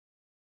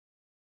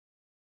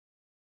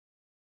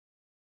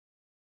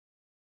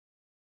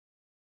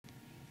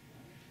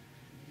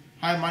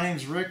Hi, my name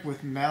is Rick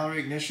with Mallory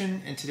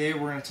Ignition, and today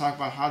we're going to talk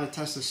about how to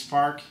test the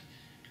spark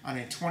on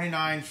a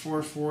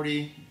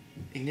 29440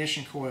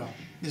 ignition coil.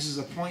 This is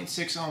a 0.6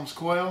 ohms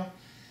coil,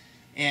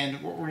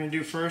 and what we're going to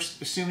do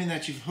first, assuming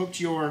that you've hooked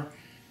your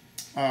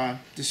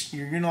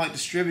Unilight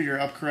distributor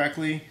up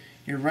correctly,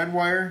 your red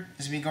wire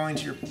is going to be going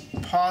to your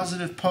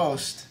positive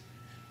post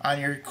on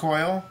your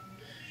coil,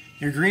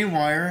 your green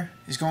wire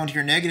is going to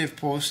your negative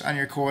post on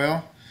your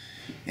coil,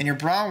 and your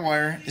brown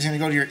wire is going to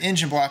go to your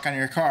engine block on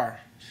your car.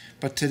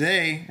 But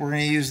today we're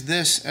going to use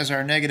this as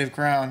our negative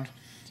ground.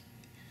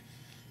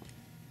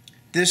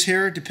 This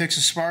here depicts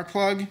a spark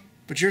plug,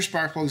 but your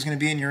spark plug is going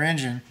to be in your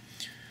engine.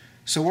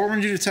 So what we're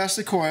going to do to test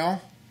the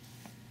coil,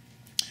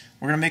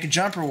 we're going to make a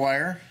jumper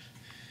wire.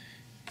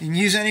 You can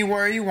use any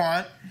wire you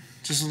want,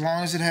 just as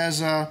long as it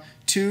has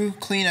two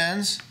clean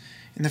ends.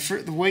 And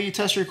the way you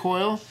test your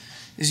coil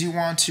is you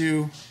want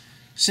to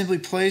simply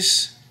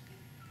place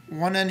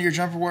one end of your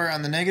jumper wire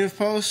on the negative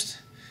post,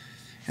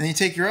 and then you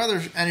take your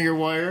other end of your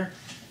wire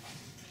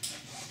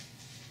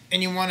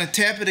and you want to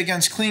tap it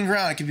against clean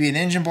ground. It could be an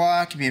engine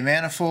block, it could be a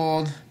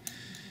manifold, it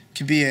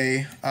could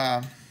be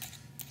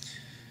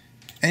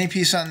any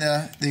piece on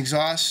the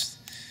exhaust,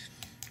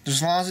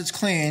 as long as it's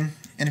clean.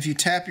 And if you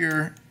tap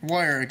your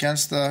wire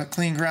against the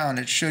clean ground,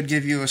 it should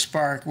give you a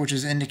spark, which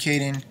is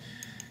indicating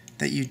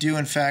that you do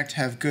in fact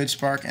have good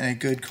spark and a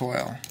good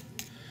coil.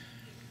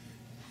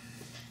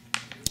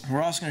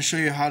 We're also going to show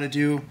you how to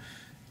do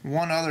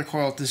one other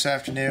coil this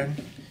afternoon.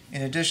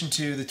 In addition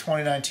to the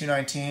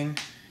 29219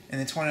 and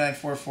the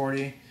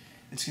 29440,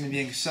 it's going to be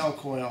a cell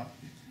coil.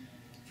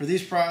 For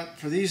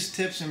these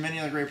tips and many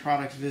other great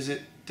products,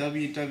 visit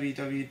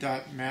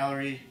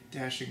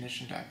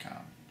www.mallory-ignition.com.